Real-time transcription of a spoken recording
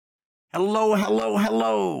Hello, hello,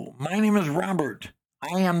 hello. My name is Robert.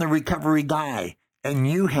 I am the recovery guy, and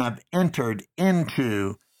you have entered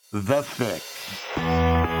into The Fix.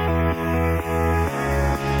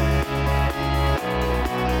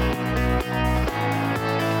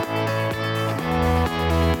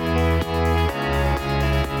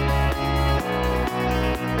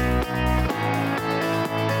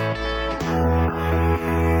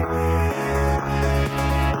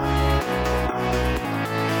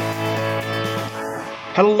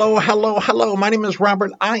 Hello, hello, hello. My name is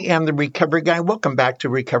Robert. I am the Recovery Guy. Welcome back to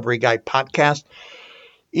Recovery Guy Podcast.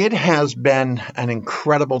 It has been an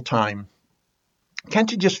incredible time.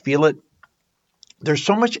 Can't you just feel it? There's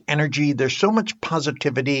so much energy. There's so much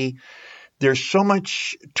positivity. There's so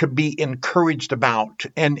much to be encouraged about.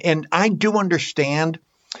 And I do understand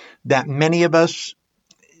that many of us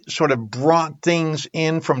sort of brought things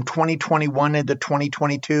in from 2021 into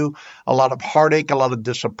 2022, a lot of heartache, a lot of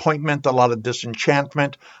disappointment, a lot of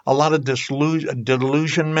disenchantment, a lot of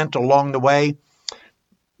delusionment along the way.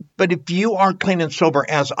 But if you are clean and sober,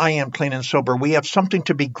 as I am clean and sober, we have something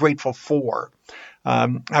to be grateful for.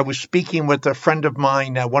 I was speaking with a friend of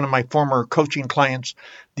mine, one of my former coaching clients,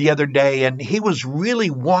 the other day, and he was really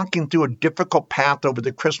walking through a difficult path over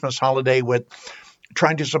the Christmas holiday with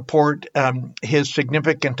trying to support his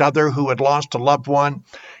significant other who had lost a loved one,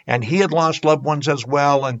 and he had lost loved ones as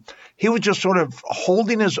well. And he was just sort of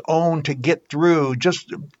holding his own to get through, just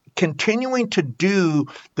continuing to do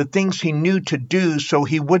the things he knew to do so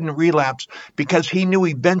he wouldn't relapse, because he knew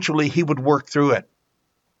eventually he would work through it.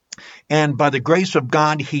 And by the grace of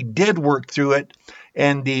God, he did work through it.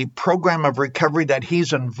 And the program of recovery that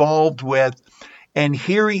he's involved with, and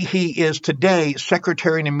here he is today,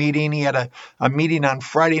 secretarying a meeting. He had a meeting on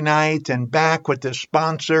Friday night and back with his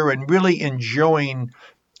sponsor and really enjoying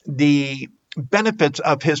the benefits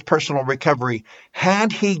of his personal recovery.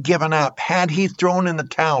 Had he given up, had he thrown in the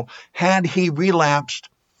towel, had he relapsed,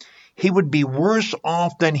 he would be worse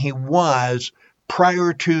off than he was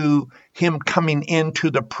prior to him coming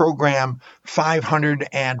into the program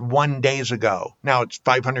 501 days ago. Now it's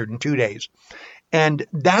 502 days. And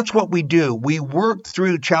that's what we do. We work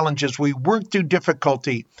through challenges. We work through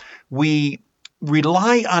difficulty. We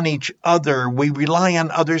rely on each other. We rely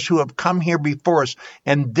on others who have come here before us.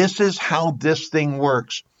 And this is how this thing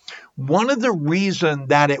works. One of the reasons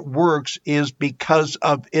that it works is because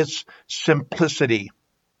of its simplicity.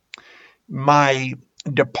 My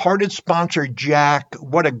departed sponsor, Jack,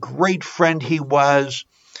 what a great friend he was.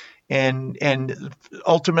 And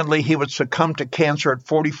ultimately, he would succumb to cancer at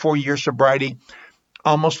 44 years sobriety.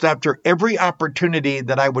 Almost after every opportunity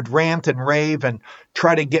that I would rant and rave and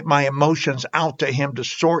try to get my emotions out to him to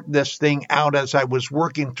sort this thing out as I was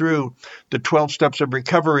working through the 12 steps of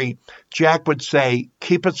recovery, Jack would say,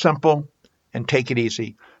 keep it simple and take it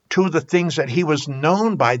easy. Two of the things that he was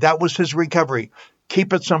known by, that was his recovery.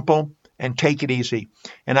 Keep it simple and take it easy.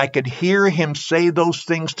 And I could hear him say those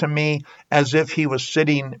things to me as if he was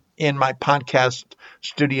sitting in my podcast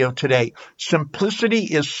studio today. Simplicity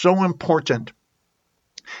is so important.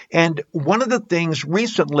 And one of the things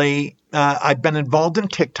recently, I've been involved in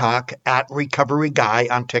TikTok at Recovery Guy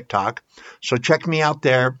on TikTok. So check me out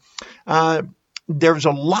there. There's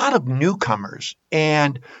a lot of newcomers.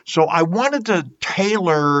 And so I wanted to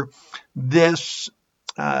tailor this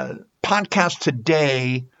podcast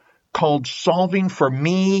today called Solving for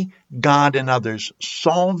Me, God, and Others.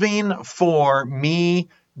 Solving for Me,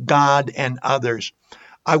 God, and Others.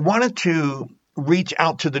 I wanted to reach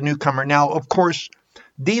out to the newcomer. Now, of course,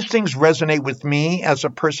 these things resonate with me as a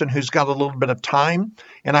person who's got a little bit of time,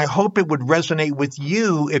 and I hope it would resonate with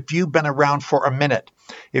you if you've been around for a minute.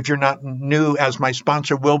 If you're not new, as my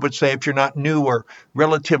sponsor Will would say, if you're not new or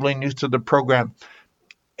relatively new to the program,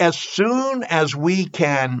 as soon as we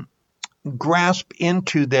can grasp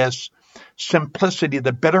into this simplicity,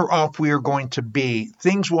 the better off we are going to be.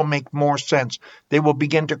 Things will make more sense. They will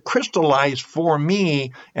begin to crystallize for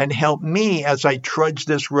me and help me as I trudge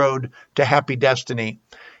this road to happy destiny.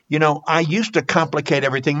 You know, I used to complicate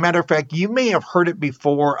everything. Matter of fact, you may have heard it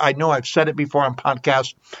before. I know I've said it before on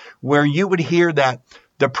podcasts where you would hear that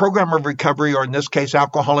the program of recovery, or in this case,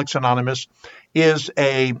 Alcoholics Anonymous, is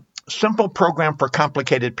a simple program for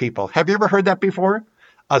complicated people. Have you ever heard that before?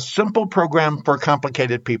 A simple program for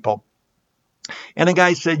complicated people. And a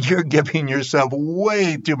guy said, you're giving yourself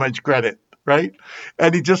way too much credit, right?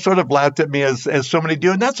 And he just sort of laughed at me as so many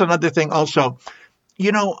do. And that's another thing also.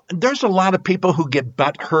 You know, there's a lot of people who get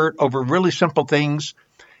butt hurt over really simple things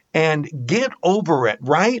and get over it,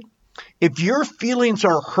 right? If your feelings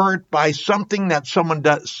are hurt by something that someone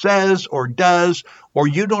says or does, or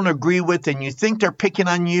you don't agree with and you think they're picking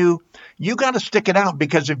on you, you got to stick it out,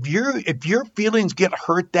 because if your feelings get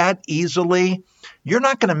hurt that easily, you're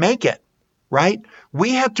not going to make it, right?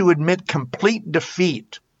 We have to admit complete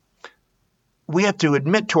defeat. We have to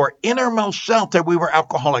admit to our innermost self that we were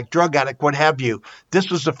alcoholic, drug addict, what have you. This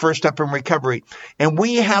is the first step in recovery. And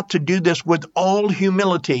we have to do this with all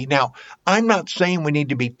humility. Now, I'm not saying we need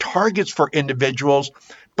to be targets for individuals,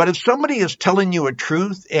 but if somebody is telling you a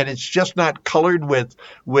truth and it's just not colored with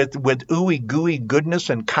ooey gooey goodness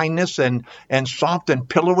and kindness and soft and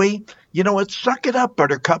pillowy, you know what? Suck it up,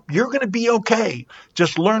 buttercup. You're going to be okay.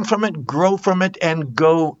 Just learn from it, grow from it, and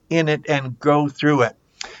go in it and go through it.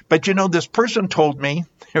 But you know, this person told me,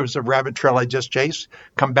 there was a rabbit trail I just chased,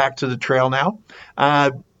 come back to the trail now.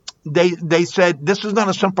 They said, this is not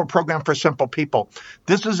a simple program for simple people.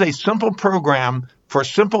 This is a simple program for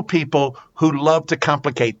simple people who love to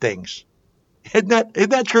complicate things. Isn't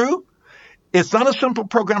that true? It's not a simple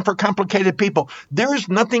program for complicated people. There is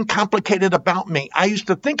nothing complicated about me. I used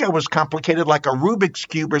to think I was complicated, like a Rubik's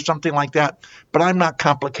Cube or something like that, but I'm not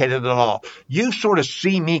complicated at all. You sort of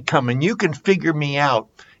see me coming. You can figure me out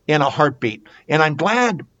in a heartbeat. And I'm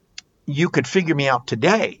glad you could figure me out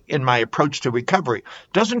today in my approach to recovery.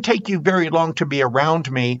 Doesn't take you very long to be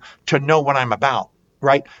around me to know what I'm about,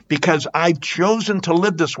 right? Because I've chosen to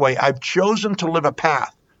live this way. I've chosen to live a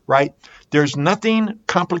path, right? There's nothing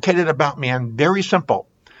complicated about me. I'm very simple.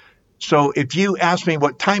 So if you ask me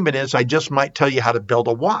what time it is, I just might tell you how to build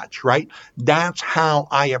a watch, right? That's how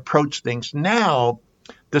I approach things. Now,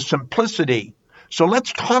 the simplicity. So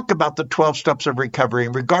let's talk about the 12 steps of recovery.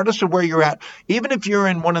 And regardless of where you're at, even if you're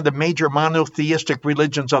in one of the major monotheistic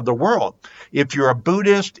religions of the world, if you're a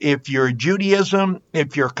Buddhist, if you're Judaism,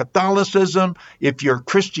 if you're Catholicism, if you're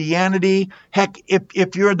Christianity, heck,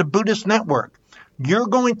 if you're the Buddhist network, you're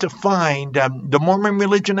going to find the Mormon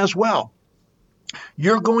religion as well.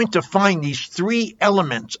 You're going to find these three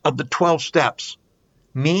elements of the 12 steps: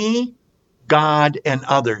 me, God, and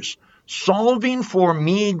others. Solving for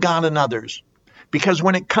me, God, and others. Because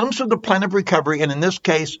when it comes to the plan of recovery, and in this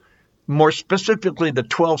case, more specifically, the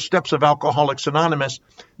 12 steps of Alcoholics Anonymous,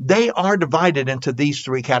 they are divided into these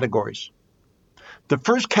three categories. The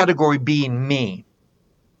first category being me.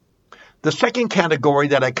 The second category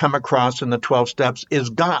that I come across in the 12 steps is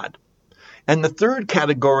God. And the third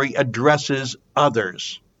category addresses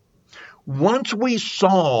others. Once we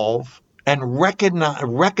solve and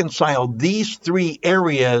reconcile these three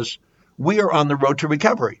areas, we are on the road to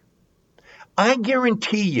recovery. I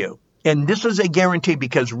guarantee you, and this is a guarantee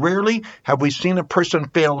because rarely have we seen a person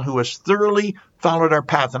fail who has thoroughly followed our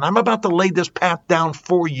path. And I'm about to lay this path down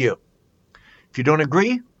for you. If you don't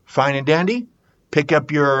agree, fine and dandy. Pick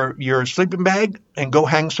up your sleeping bag and go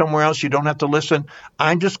hang somewhere else. You don't have to listen.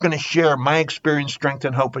 I'm just going to share my experience, strength,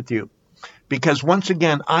 and hope with you. Because once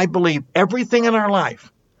again, I believe everything in our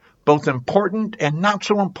life, both important and not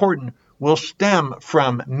so important, will stem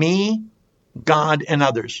from me, God, and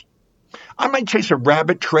others. I might chase a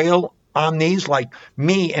rabbit trail on these, like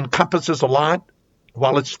me encompasses a lot,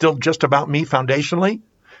 while it's still just about me foundationally.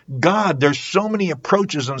 God, there's so many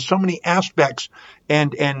approaches and so many aspects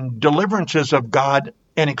and deliverances of God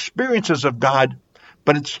and experiences of God,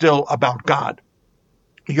 but it's still about God,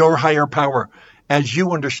 your higher power, as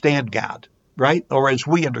you understand God, right? Or as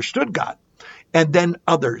we understood God. And then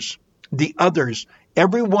others, the others,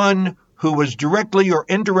 everyone who was directly or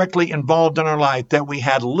indirectly involved in our life that we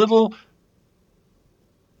had little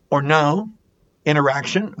or no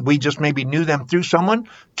interaction. We just maybe knew them through someone,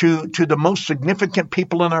 to the most significant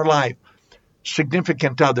people in our life,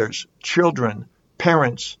 significant others, children,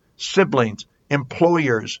 parents, siblings,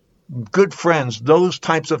 employers, good friends, those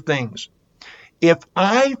types of things. If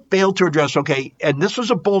I fail to address, okay, and this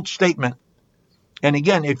is a bold statement, and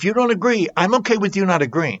again, if you don't agree, I'm okay with you not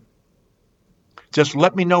agreeing. Just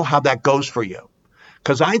let me know how that goes for you,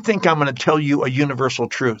 because I think I'm going to tell you a universal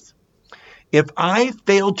truth. If I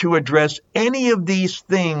fail to address any of these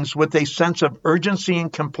things with a sense of urgency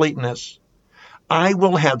and completeness, I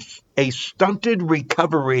will have a stunted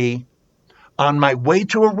recovery on my way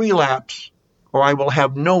to a relapse, or I will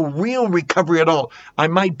have no real recovery at all. I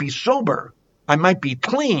might be sober, I might be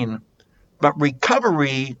clean, but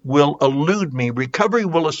recovery will elude me. Recovery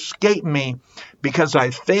will escape me because I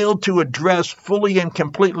failed to address fully and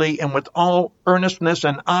completely and with all earnestness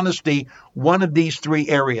and honesty one of these three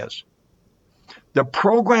areas. The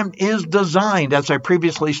program is designed, as I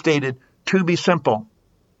previously stated, to be simple.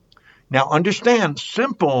 Now understand,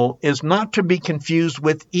 simple is not to be confused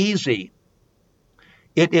with easy.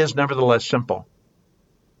 It is nevertheless simple.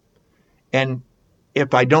 And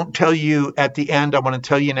If I don't tell you at the end, I want to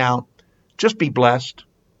tell you now, just be blessed.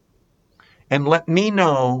 And let me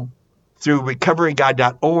know through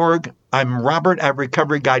recoveryguy.org. I'm Robert at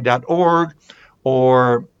recoveryguy.org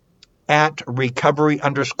or at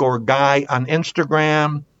recovery_guy on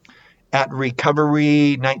Instagram, at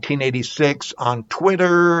recovery1986 on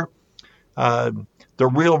Twitter, The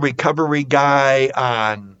Real Recovery Guy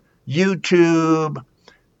on YouTube.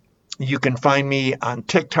 You can find me on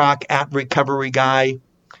TikTok at Recovery Guy.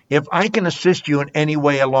 If I can assist you in any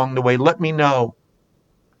way along the way, let me know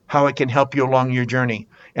how I can help you along your journey.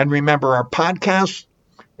 And remember, our podcasts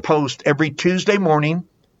post every Tuesday morning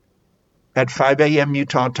at 5 a.m.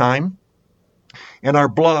 Utah time. And our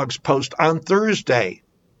blogs post on Thursday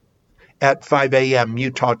at 5 a.m.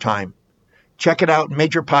 Utah time. Check it out,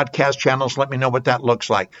 major podcast channels. Let me know what that looks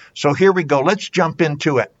like. So here we go. Let's jump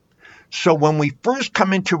into it. So when we first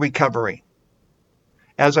come into recovery,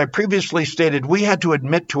 as I previously stated, we had to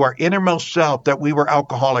admit to our innermost self that we were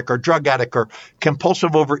alcoholic or drug addict or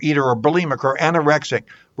compulsive overeater or bulimic or anorexic,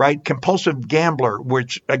 right? Compulsive gambler,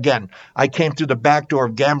 which, again, I came through the back door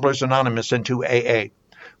of Gamblers Anonymous into AA.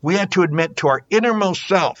 We had to admit to our innermost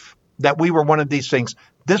self that we were one of these things.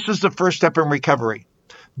 This is the first step in recovery.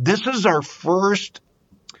 This is our first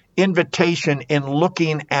invitation in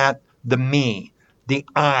looking at the me, the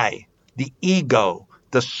I, the ego,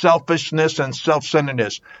 the selfishness and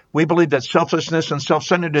self-centeredness. We believe that selfishness and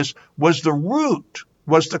self-centeredness was the root,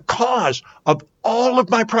 was the cause of all of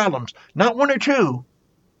my problems. Not one or two,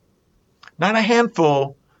 not a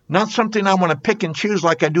handful, not something I want to pick and choose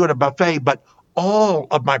like I do at a buffet, but all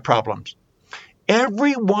of my problems.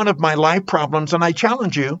 Every one of my life problems, and I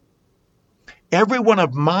challenge you, every one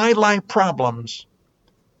of my life problems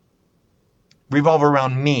revolve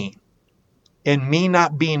around me, and me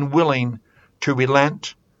not being willing to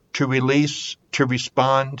relent, to release, to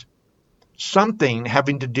respond, something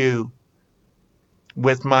having to do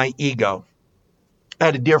with my ego. I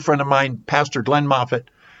had a dear friend of mine, Pastor Glenn Moffitt,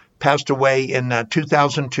 passed away in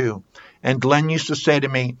 2002. And Glenn used to say to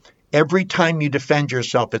me, every time you defend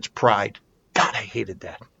yourself, it's pride. God, I hated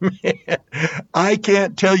that. I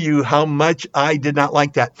can't tell you how much I did not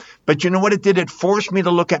like that. But you know what it did? It forced me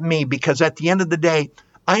to look at me, because at the end of the day,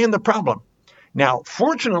 I am the problem. Now,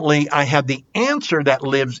 fortunately, I have the answer that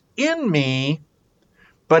lives in me,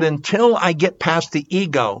 but until I get past the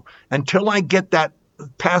ego, until I get that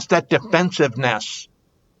past that defensiveness,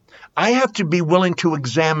 I have to be willing to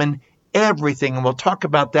examine everything, and we'll talk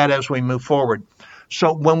about that as we move forward.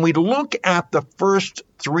 So when we look at the first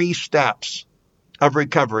 3 steps of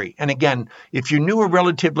recovery, and again, if you're new or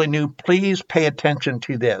relatively new, please pay attention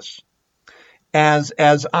to this. As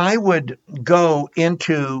I would go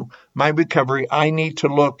into my recovery, I need to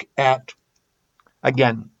look at,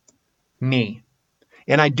 again, me.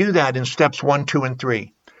 And I do that in steps 1, 2, and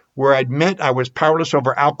 3, where I admit I was powerless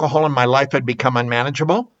over alcohol and my life had become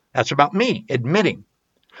unmanageable. That's about me, admitting.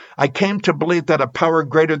 I came to believe that a power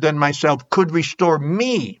greater than myself could restore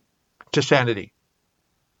me to sanity.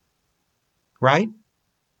 Right?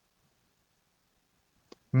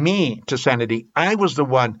 Me to sanity. I was the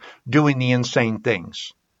one doing the insane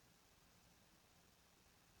things.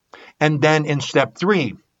 And then in step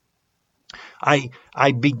 3, I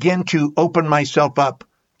begin to open myself up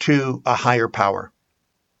to a higher power.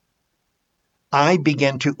 I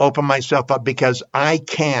begin to open myself up because I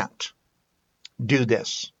can't do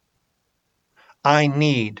this. I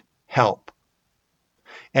need help.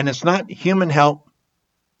 And it's not human help,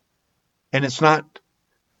 and it's not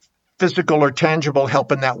physical or tangible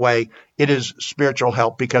help in that way. It is spiritual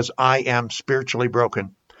help, because I am spiritually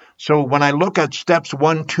broken. So when I look at steps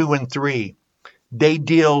 1, 2, and 3, they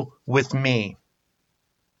deal with me.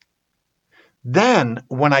 Then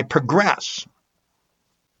when I progress,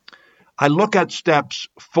 I look at steps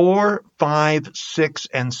 4, 5, 6,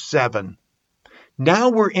 and 7. Now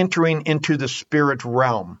we're entering into the spirit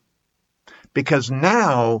realm, because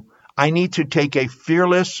now I need to take a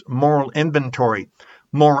fearless moral inventory.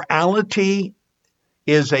 Morality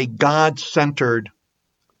is a God-centered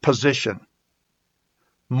position.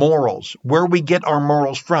 Morals, where we get our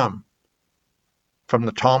morals from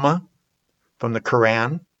the Talmud, from the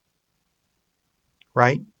Quran,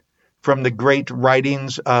 right? From the great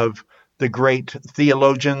writings of the great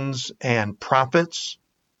theologians and prophets,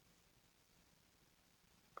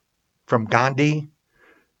 from Gandhi,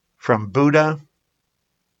 from Buddha,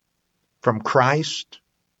 from Christ.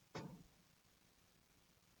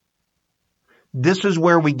 This is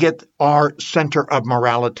where we get our center of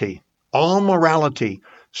morality. All morality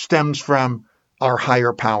stems from our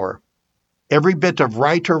higher power. Every bit of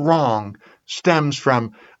right or wrong stems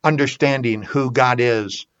from understanding who God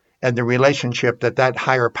is and the relationship that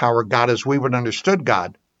higher power, God as we would understood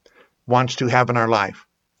God, wants to have in our life.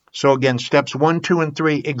 So again, steps 1, 2, and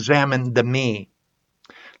 3, examine the me.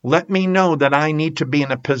 Let me know that I need to be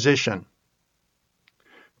in a position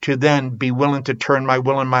to then be willing to turn my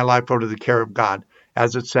will and my life over to the care of God,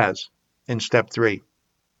 as it says in step 3,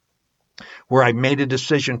 where I made a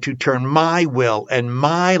decision to turn my will and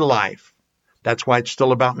my life, that's why it's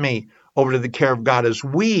still about me, over to the care of God as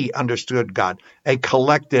we understood God, a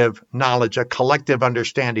collective knowledge, a collective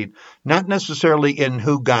understanding, not necessarily in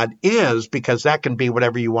who God is, because that can be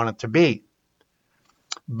whatever you want it to be,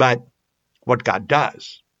 but what God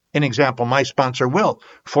does. An example, my sponsor, Will,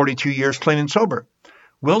 42 years clean and sober.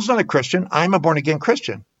 Will's not a Christian. I'm a born-again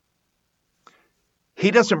Christian.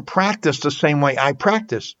 He doesn't practice the same way I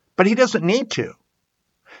practice, but he doesn't need to,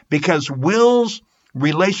 because Will's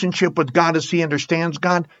relationship with God as he understands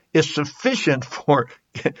God is sufficient for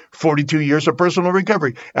 42 years of personal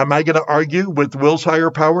recovery. Am I going to argue with Will's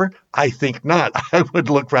higher power? I think not. I would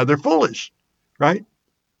look rather foolish, right?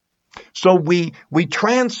 So we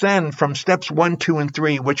transcend from steps 1, 2, and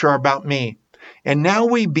 3, which are about me. And now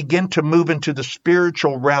we begin to move into the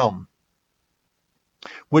spiritual realm,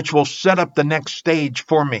 which will set up the next stage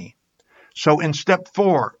for me. So in step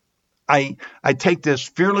 4, I take this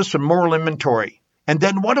fearless and moral inventory. And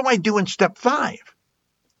then what do I do in step 5?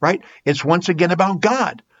 Right? It's once again about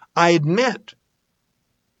God. I admit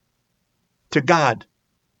to God,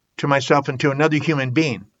 to myself, and to another human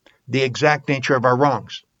being the exact nature of our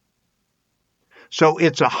wrongs. So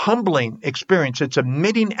it's a humbling experience. It's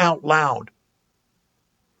admitting out loud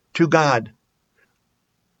to God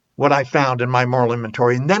what I found in my moral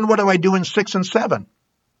inventory. And then what do I do in 6 and 7?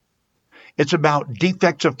 It's about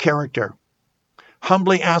defects of character,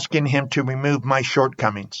 humbly asking him to remove my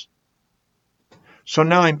shortcomings. So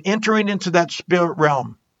now I'm entering into that spirit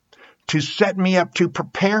realm to set me up, to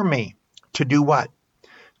prepare me to do what?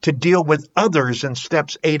 To deal with others in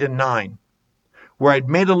steps 8 and 9. Where I'd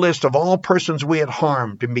made a list of all persons we had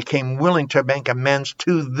harmed and became willing to make amends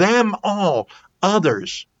to them all,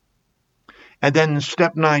 others. And then in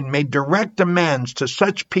step 9, made direct amends to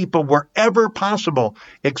such people wherever possible,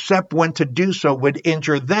 except when to do so would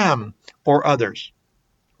injure them or others,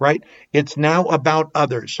 right? It's now about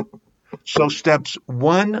others. So steps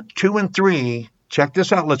 1, 2, and 3, check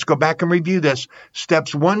this out. Let's go back and review this.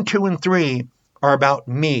 Steps 1, 2, and 3 are about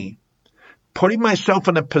me. Putting myself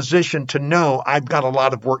in a position to know I've got a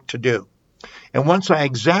lot of work to do. And once I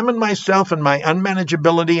examine myself and my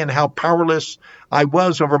unmanageability and how powerless I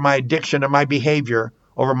was over my addiction and my behavior,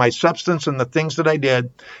 over my substance and the things that I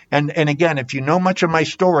did. And again, if you know much of my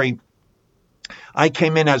story, I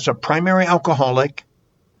came in as a primary alcoholic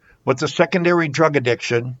with a secondary drug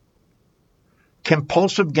addiction,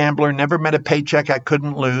 compulsive gambler, never met a paycheck I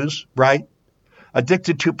couldn't lose, right?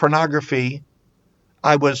 Addicted to pornography.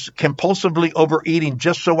 I was compulsively overeating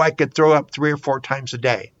just so I could throw up 3 or 4 times a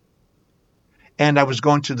day. And I was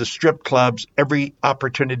going to the strip clubs every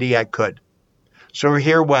opportunity I could. So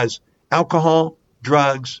here was alcohol,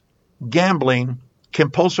 drugs, gambling,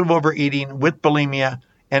 compulsive overeating with bulimia,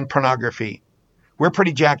 and pornography. We're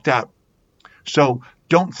pretty jacked up. So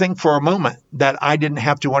don't think for a moment that I didn't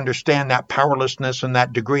have to understand that powerlessness and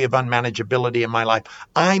that degree of unmanageability in my life.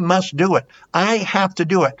 I must do it. I have to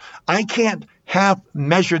do it. I can't have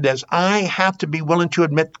measured this. I have to be willing to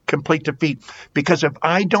admit complete defeat, because if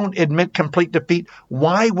I don't admit complete defeat,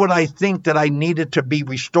 why would I think that I needed to be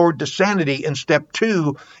restored to sanity in step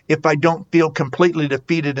 2 if I don't feel completely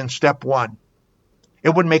defeated in step 1? It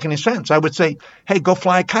wouldn't make any sense. I would say, hey, go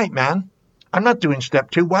fly a kite, man. I'm not doing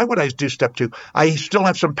step 2. Why would I do step 2? I still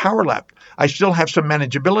have some power left. I still have some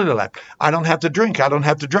manageability left. I don't have to drink. I don't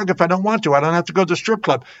have to drug if I don't want to. I don't have to go to the strip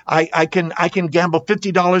club. I can gamble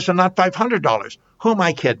 $50 and not $500. Who am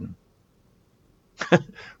I kidding?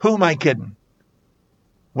 Who am I kidding?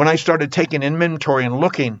 When I started taking inventory and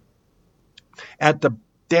looking at the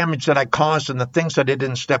damage that I caused and the things I did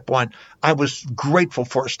in step 1, I was grateful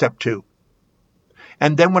for step 2.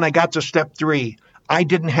 And then when I got to step 3, I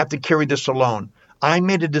didn't have to carry this alone. I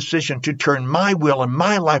made a decision to turn my will and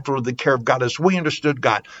my life over to the care of God as we understood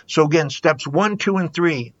God. So again, steps 1, 2, and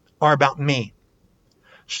 3 are about me.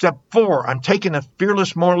 Step 4, I'm taking a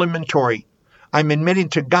fearless moral inventory. I'm admitting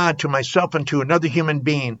to God, to myself, and to another human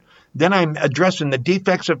being. Then I'm addressing the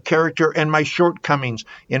defects of character and my shortcomings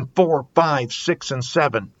in 4, 5, 6, and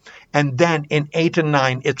 7. And then in 8 and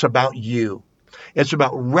 9, it's about you. It's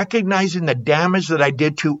about recognizing the damage that I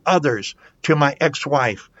did to others, to my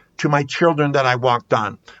ex-wife, to my children that I walked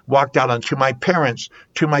out on, to my parents,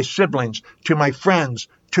 to my siblings, to my friends,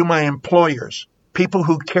 to my employers, people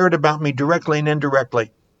who cared about me directly and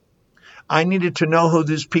indirectly. I needed to know who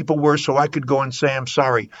these people were so I could go and say I'm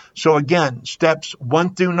sorry. So again, steps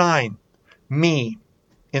 1 through 9, me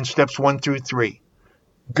in steps 1 through 3,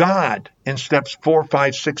 God in steps 4,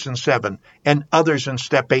 5, 6, and 7, and others in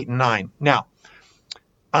step 8 and 9. Now,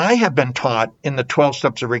 I have been taught in the 12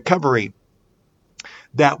 steps of recovery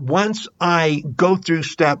that once I go through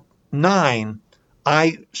step 9,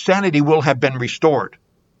 sanity will have been restored.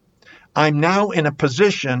 I'm now in a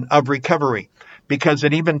position of recovery because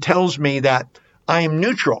it even tells me that I am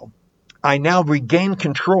neutral. I now regain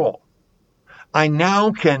control.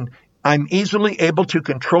 I'm easily able to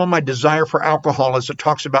control my desire for alcohol, as it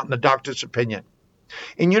talks about in the doctor's opinion.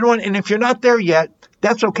 And you know what? And if you're not there yet,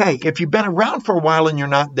 that's okay. If you've been around for a while and you're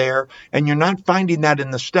not there and you're not finding that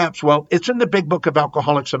in the steps, well, it's in the big book of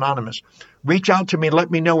Alcoholics Anonymous. Reach out to me,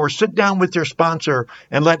 let me know, or sit down with your sponsor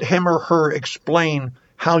and let him or her explain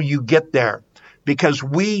how you get there, because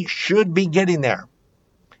we should be getting there.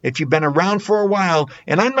 If you've been around for a while,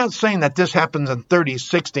 and I'm not saying that this happens in 30,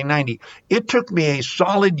 60, 90. It took me a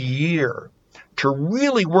solid year to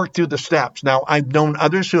really work through the steps. Now, I've known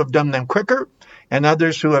others who have done them quicker and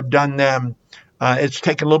others who have done them, it's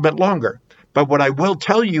taken a little bit longer. But what I will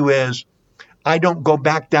tell you is I don't go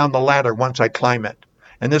back down the ladder once I climb it.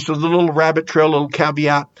 And this is a little rabbit trail, a little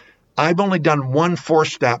caveat. I've only done one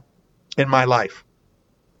 4-step in my life.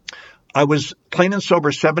 I was clean and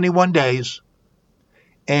sober 71 days,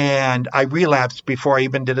 and I relapsed before I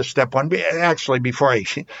even did a step 1. Actually, before I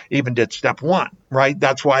even did step 1, right?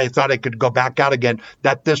 That's why I thought I could go back out again,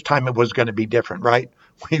 that this time it was going to be different, right?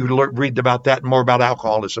 We read about that and more about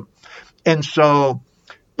alcoholism. And so,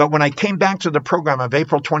 but when I came back to the program of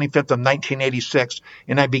April 25th of 1986,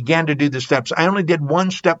 and I began to do the steps, I only did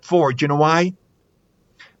one step forward. Do you know why?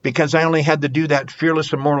 Because I only had to do that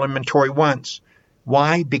fearless and moral inventory once.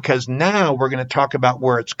 Why? Because now we're going to talk about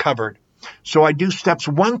where it's covered. So I do steps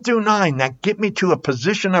 1 through 9 that get me to a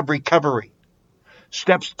position of recovery.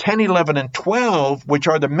 Steps 10, 11, and 12, which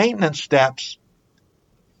are the maintenance steps,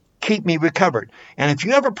 keep me recovered. And if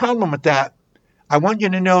you have a problem with that, I want you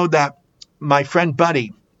to know that my friend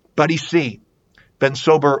Buddy C, been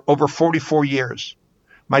sober over 44 years.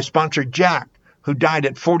 My sponsor Jack, who died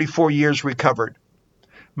at 44 years recovered.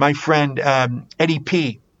 My friend Eddie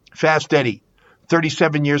P, Fast Eddie,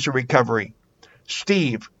 37 years of recovery.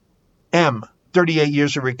 Steve M, 38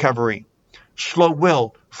 years of recovery. Slow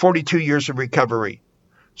Will, 42 years of recovery.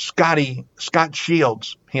 Scott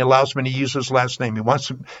Shields, he allows me to use his last name. He wants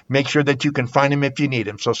to make sure that you can find him if you need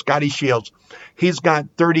him. So Scotty Shields, he's got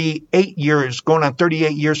 38 years, going on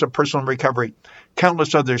 38 years of personal recovery.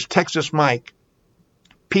 Countless others, Texas Mike,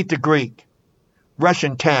 Pete the Greek,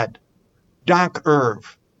 Russian Ted, Doc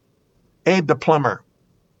Irv, Abe the Plumber.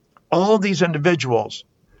 All these individuals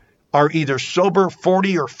are either sober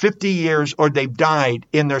 40 or 50 years, or they've died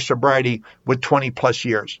in their sobriety with 20 plus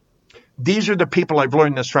years. These are the people I've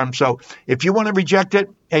learned this from. So if you want to reject it,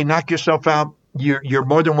 hey, knock yourself out. You're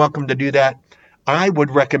more than welcome to do that. I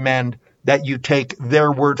would recommend that you take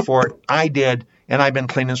their word for it. I did, and I've been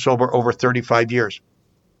clean and sober over 35 years.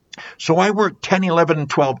 So I work 10, 11, and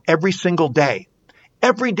 12 every single day.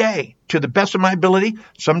 Every day, to the best of my ability.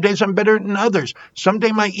 Some days I'm better than others.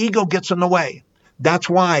 Someday my ego gets in the way. That's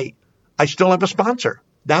why I still have a sponsor.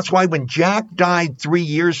 That's why when Jack died 3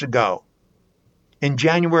 years ago, in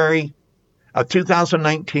January of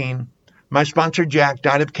 2019, my sponsor Jack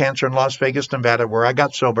died of cancer in Las Vegas, Nevada, where I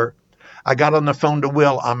got sober. I got on the phone to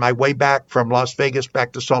Will on my way back from Las Vegas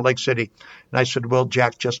back to Salt Lake City. And I said, Will,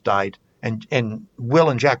 Jack just died. And Will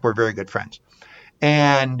and Jack were very good friends.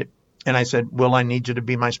 And I said, Will, I need you to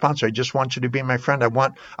be my sponsor. I just want you to be my friend. I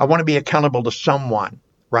want to be accountable to someone,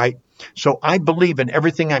 right? So I believe in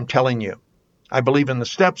everything I'm telling you. I believe in the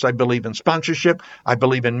steps. I believe in sponsorship. I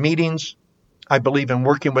believe in meetings. I believe in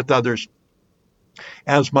working with others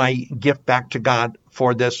as my gift back to God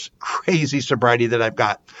for this crazy sobriety that I've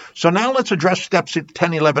got. So now let's address steps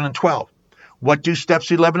 10, 11, and 12. What do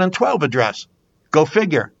steps 11 and 12 address? Go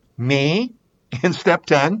figure. Me in step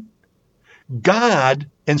 10, God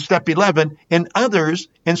in step 11, and others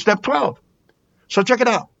in step 12. So check it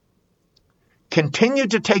out. Continue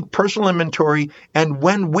to take personal inventory, and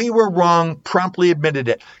when we were wrong, promptly admitted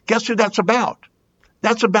it. Guess who that's about?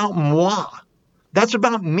 That's about moi. That's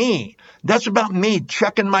about me. That's about me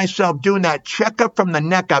checking myself, doing that checkup from the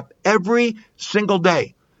neck up every single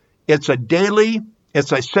day. It's a daily,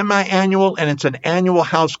 it's a semi-annual, and it's an annual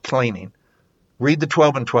house cleaning. Read the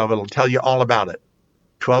 12 and 12. It'll tell you all about it.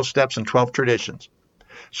 12 steps and 12 traditions.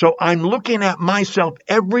 So I'm looking at myself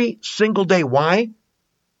every single day. Why?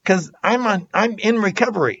 Because I'm in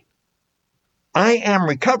recovery. I am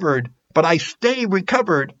recovered, but I stay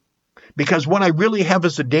recovered Because what I really have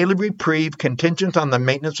is a daily reprieve contingent on the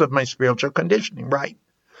maintenance of my spiritual conditioning, right?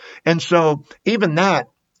 And so even that,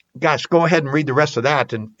 gosh, go ahead and read the rest of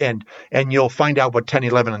that and you'll find out what 10,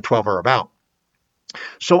 11, and 12 are about.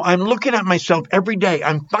 So I'm looking at myself every day.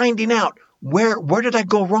 I'm finding out where did I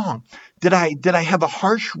go wrong? Did I have a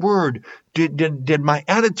harsh word? Did my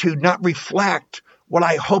attitude not reflect what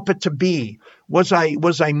I hope it to be? Was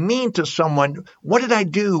I mean to someone? What did I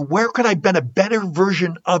do? Where could I have been a better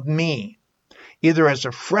version of me? Either as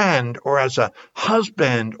a friend or as a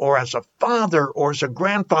husband or as a father or as a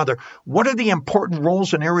grandfather. What are the important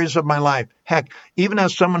roles and areas of my life? Heck, even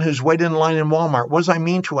as someone who's waited in line in Walmart, was I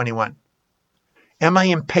mean to anyone? Am I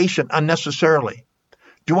impatient unnecessarily?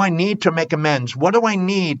 Do I need to make amends? What do I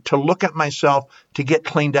need to look at myself to get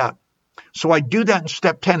cleaned up? So I do that in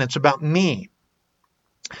step 10. It's about me.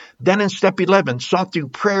 Then in step 11, sought through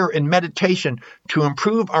prayer and meditation to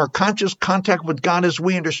improve our conscious contact with God as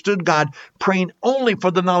we understood God, praying only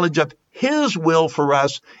for the knowledge of His will for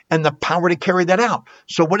us and the power to carry that out.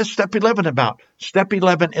 So what is step 11 about? Step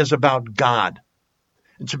 11 is about God.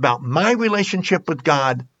 It's about my relationship with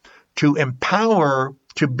God to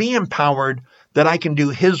be empowered that I can do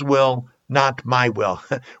His will, not my will.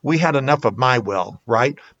 We had enough of my will,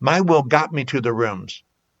 right? My will got me to the rooms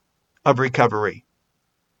of recovery.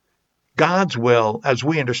 God's will, as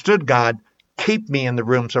we understood God, keep me in the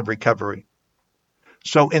rooms of recovery.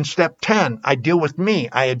 So in step 10, I deal with me.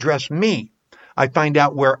 I address me. I find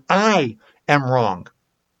out where I am wrong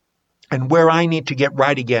and where I need to get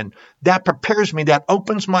right again. That prepares me. That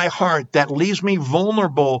opens my heart. That leaves me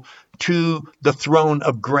vulnerable to the throne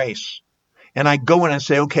of grace. And I go in and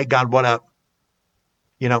say, okay, God, what up?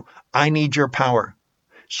 I need your power.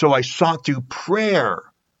 So I sought through prayer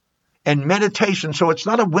and meditation. So it's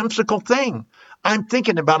not a whimsical thing. I'm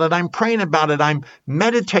thinking about it. I'm praying about it. I'm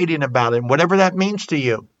meditating about it, whatever that means to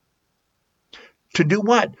you. To do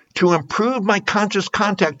what? To improve my conscious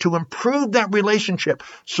contact, to improve that relationship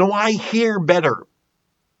so I hear better.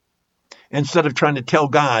 Instead of trying to tell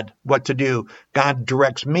God what to do, God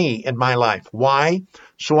directs me in my life. Why?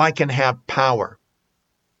 So I can have power.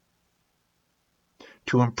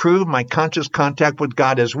 To improve my conscious contact with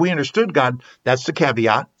God as we understood God, that's the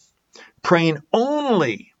caveat. Praying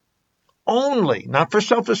only, not for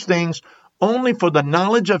selfish things, only for the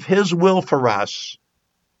knowledge of His will for us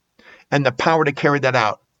and the power to carry that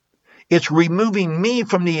out. It's removing me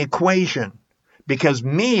from the equation because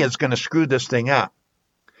me is going to screw this thing up.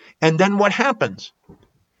 And then what happens?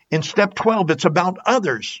 In step 12, it's about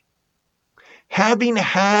others. Having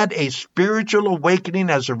had a spiritual awakening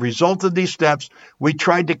as a result of these steps, we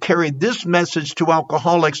tried to carry this message to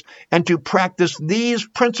alcoholics and to practice these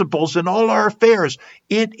principles in all our affairs.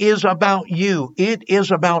 It is about you. It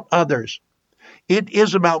is about others. It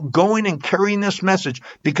is about going and carrying this message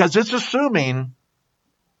because it's assuming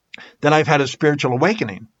that I've had a spiritual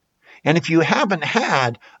awakening. And if you haven't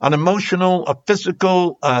had an emotional, a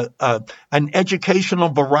physical, an educational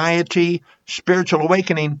variety spiritual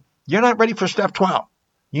awakening, you're not ready for step 12.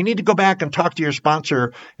 You need to go back and talk to your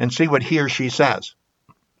sponsor and see what he or she says.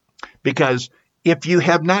 Because if you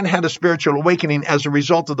have not had a spiritual awakening as a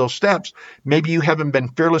result of those steps, maybe you haven't been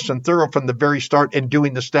fearless and thorough from the very start in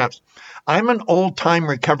doing the steps. I'm an old-time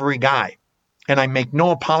recovery guy, and I make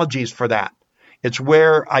no apologies for that. It's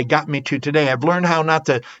where I got me to today. I've learned how not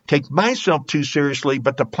to take myself too seriously,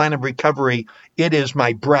 but the plan of recovery, it is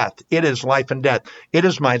my breath. It is life and death. It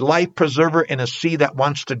is my life preserver in a sea that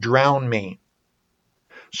wants to drown me.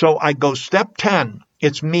 So I go step 10,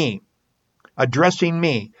 it's me, addressing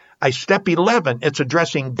me. Step 11, it's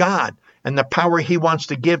addressing God and the power He wants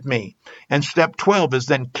to give me. And step 12 is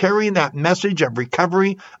then carrying that message of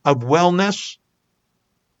recovery, of wellness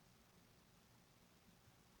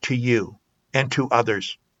to you and to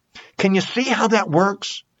others. Can you see how that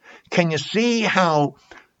works? Can you see how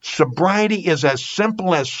sobriety is as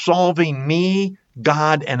simple as solving me,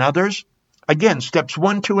 God, and others? Again, steps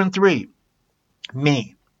 1, 2, and 3.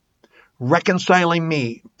 Me. Reconciling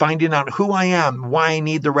me, finding out who I am, why I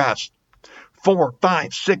need the rest. 4,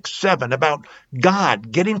 5, 6, 7, about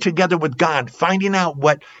God, getting together with God, finding out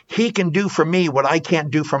what He can do for me, what I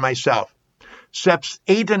can't do for myself. Steps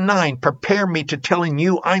 8 and 9 prepare me to telling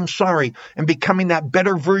you I'm sorry and becoming that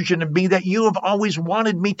better version of me that you have always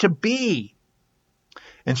wanted me to be.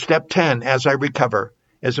 And step 10, as I recover,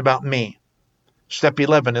 is about me. Step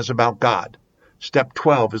 11 is about God. Step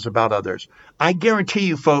 12 is about others. I guarantee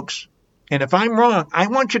you, folks, and if I'm wrong, I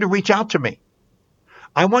want you to reach out to me.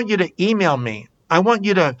 I want you to email me. I want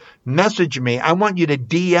you to message me. I want you to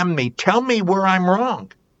DM me. Tell me where I'm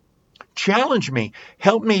wrong. Challenge me.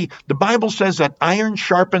 Help me. The Bible says that iron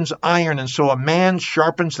sharpens iron, and so a man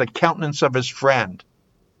sharpens the countenance of his friend.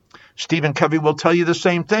 Stephen Covey will tell you the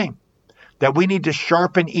same thing, that we need to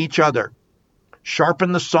sharpen each other,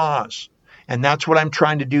 sharpen the saws. And that's what I'm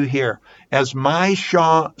trying to do here. As my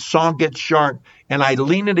saw gets sharp and I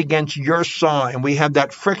lean it against your saw and we have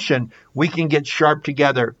that friction, we can get sharp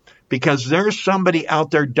together, because there's somebody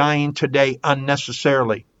out there dying today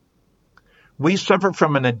unnecessarily. We suffer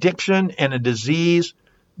from an addiction and a disease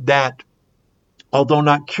that, although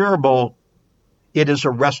not curable, it is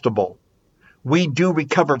arrestable. We do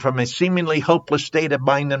recover from a seemingly hopeless state of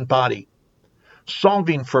mind and body,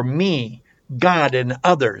 solving for me, God, and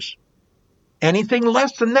others. Anything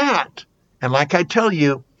less than that, and like I tell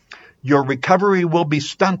you, your recovery will be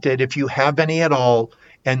stunted if you have any at all,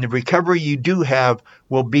 and the recovery you do have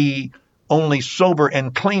will be only sober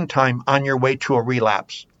and clean time on your way to a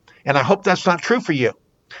relapse. And I hope that's not true for you.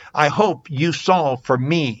 I hope you solve for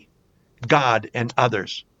me, God, and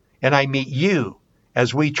others. And I meet you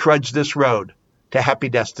as we trudge this road to happy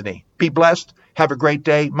destiny. Be blessed. Have a great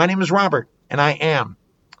day. My name is Robert, and I am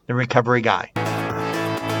the Recovery Guy.